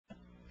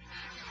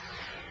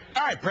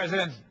All right,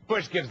 President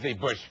Bush gives the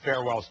Bush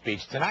farewell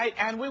speech tonight,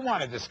 and we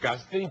want to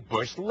discuss the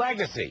Bush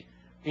legacy.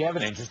 We have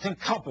an interesting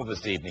couple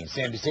this evening.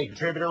 CNBC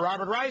contributor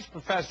Robert Reich,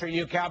 professor at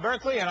UC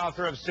Berkeley and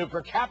author of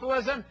Super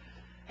Capitalism,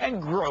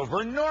 and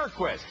Grover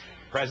Norquist,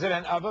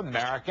 president of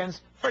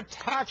Americans for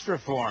Tax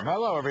Reform.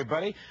 Hello,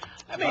 everybody.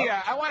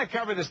 I want to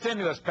cover the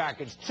stimulus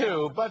package,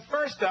 too, but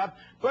first up,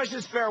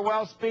 Bush's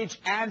farewell speech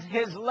and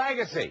his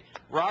legacy.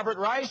 Robert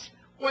Reich,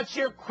 what's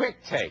your quick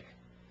take?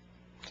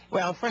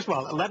 Well, first of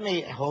all, let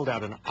me hold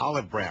out an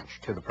olive branch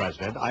to the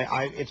president.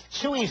 It's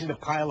too easy to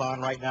pile on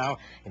right now.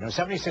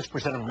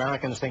 76% of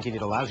Americans think he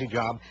did a lousy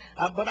job.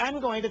 But I'm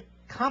going to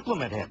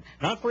compliment him,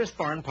 not for his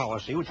foreign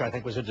policy, which I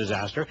think was a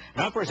disaster,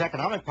 not for his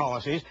economic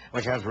policies,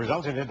 which has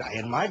resulted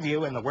in my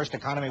view, in the worst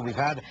economy we've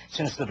had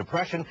since the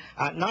Depression,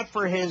 not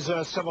for his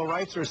civil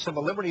rights or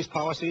civil liberties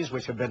policies,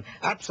 which have been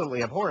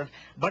absolutely abhorrent,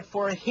 but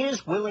for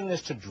his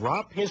willingness to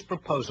drop his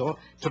proposal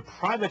to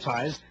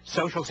privatize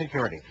Social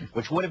Security,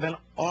 which would have been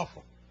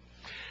awful.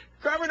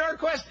 Grover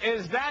Norquist,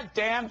 is that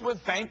damned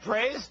with faint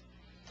praise?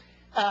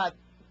 Well,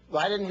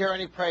 I didn't hear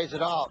any praise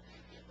at all.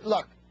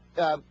 Look,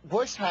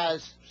 Bush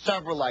has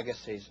several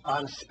legacies.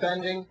 On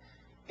spending,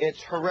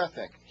 it's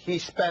horrific. He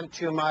spent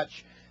too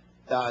much.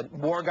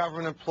 More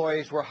government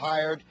employees were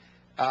hired.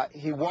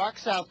 He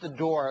walks out the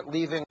door,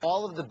 leaving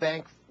all of the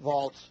bank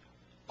vaults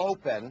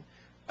open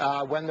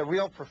when the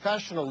real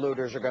professional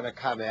looters are going to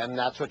come in.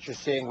 That's what you're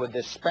seeing with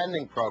this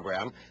spending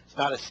program. It's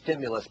not a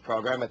stimulus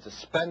program. It's a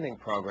spending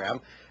program.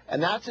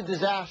 And that's a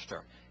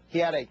disaster. He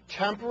had a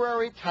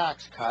temporary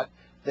tax cut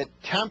that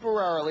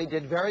temporarily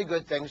did very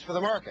good things for the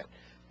market.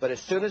 But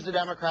as soon as the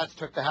Democrats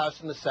took the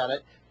House and the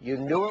Senate, you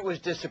knew it was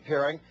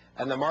disappearing,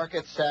 and the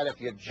market said if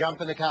you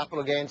jump in the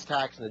capital gains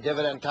tax and the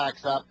dividend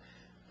tax up,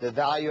 the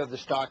value of the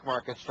stock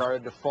market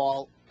started to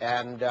fall,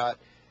 and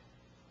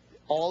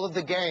all of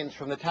the gains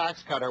from the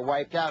tax cut are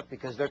wiped out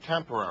because they're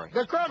temporary.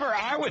 But Grover,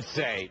 I would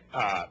say,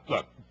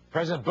 look,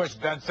 President Bush has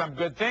done some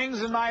good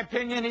things, in my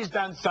opinion. He's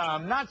done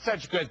some not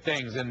such good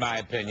things, in my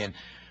opinion.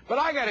 But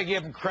I got to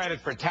give him credit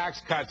for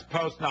tax cuts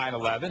post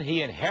 9/11.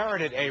 He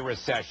inherited a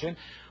recession.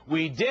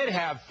 We did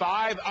have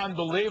 5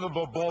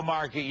 unbelievable bull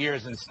market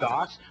years in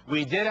stocks.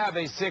 We did have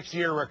a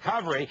 6-year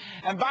recovery.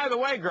 And by the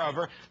way,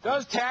 Grover,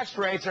 those tax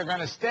rates are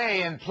going to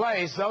stay in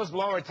place, those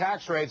lower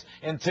tax rates,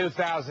 in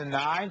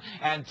 2009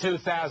 and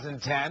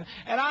 2010.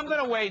 And I'm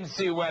going to wait and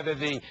see whether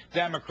the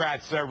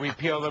Democrats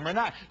repeal them or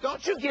not.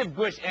 Don't you give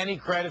Bush any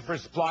credit for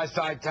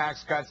supply-side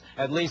tax cuts,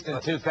 at least in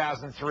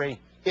 2003?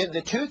 In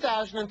the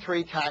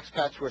 2003 tax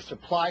cuts were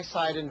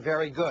supply-side and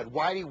very good.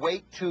 Why did he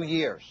wait 2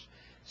 years?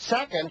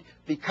 Second,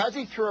 because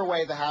he threw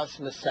away the House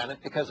and the Senate,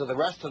 because of the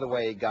rest of the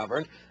way he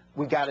governed,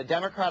 we got a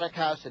Democratic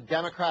House, a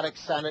Democratic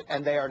Senate,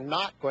 and they are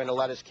not going to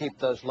let us keep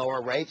those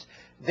lower rates.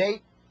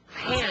 They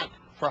pant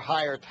for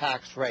higher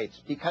tax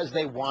rates because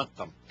they want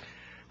them.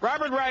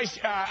 Robert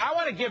Reich, I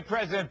want to give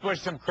President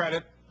Bush some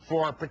credit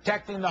for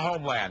protecting the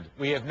homeland.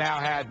 We have now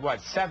had,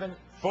 7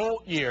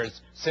 full years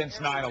since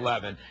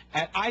 9/11,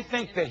 and I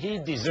think that he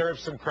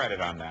deserves some credit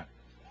on that.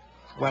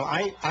 Well,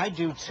 I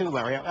do too,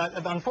 Larry.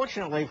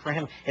 Unfortunately for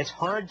him, it's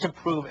hard to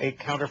prove a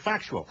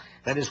counterfactual.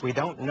 That is, we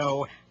don't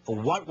know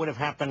what would have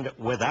happened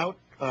without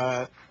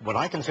what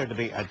I consider to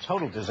be a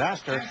total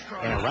disaster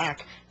in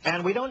Iraq,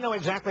 and we don't know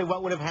exactly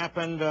what would have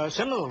happened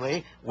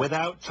similarly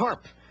without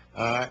TARP,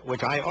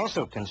 which I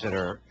also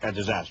consider a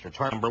disaster,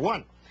 TARP number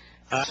 1.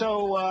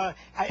 So it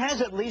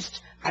has at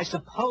least, I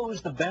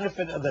suppose, the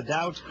benefit of the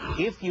doubt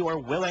if you are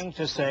willing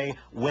to say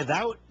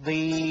without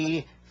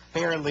the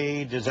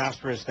fairly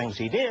disastrous things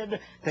he did,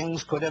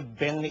 things could have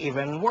been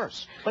even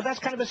worse. But that's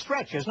kind of a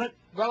stretch, isn't it?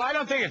 Well, I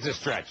don't think it's a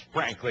stretch,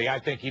 frankly. I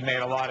think he made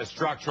a lot of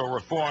structural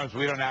reforms.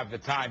 We don't have the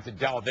time to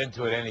delve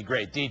into it in any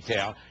great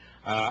detail.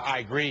 I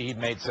agree he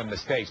made some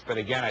mistakes, but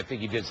again, I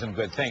think he did some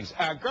good things.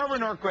 Grover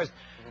Norquist,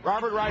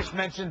 Robert Reich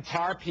mentioned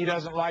TARP. He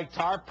doesn't like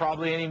TARP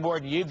probably any more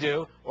than you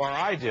do or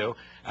I do.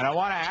 And I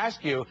want to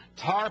ask you,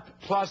 TARP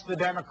plus the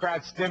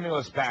Democrat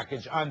stimulus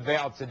package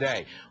unveiled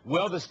today.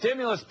 Will the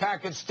stimulus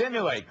package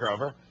stimulate,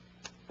 Grover?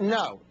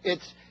 No,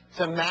 it's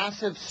a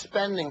massive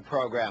spending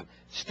program.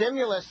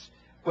 Stimulus,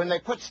 when they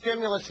put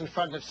stimulus in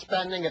front of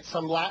spending, it's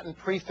some Latin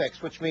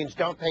prefix, which means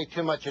don't pay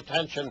too much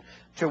attention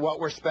to what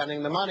we're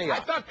spending the money on.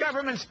 I thought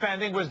government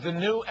spending was the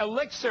new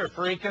elixir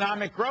for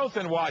economic growth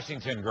in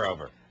Washington,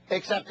 Grover.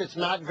 Except it's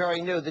not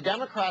very new. The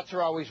Democrats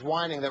are always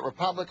whining that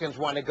Republicans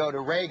want to go to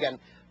Reagan.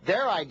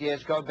 Their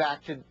ideas go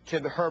back to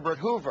Herbert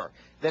Hoover,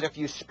 that if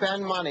you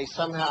spend money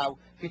somehow,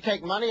 if you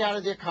take money out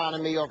of the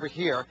economy over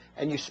here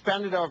and you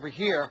spend it over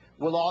here,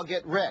 we'll all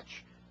get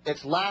rich.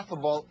 It's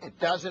laughable. It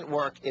doesn't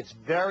work. It's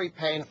very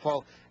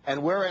painful.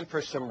 And we're in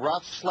for some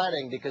rough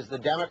sledding because the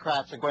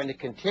Democrats are going to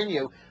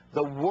continue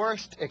the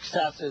worst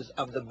excesses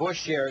of the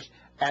Bush years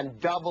and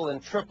double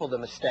and triple the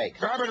mistakes.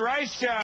 Robert Reich.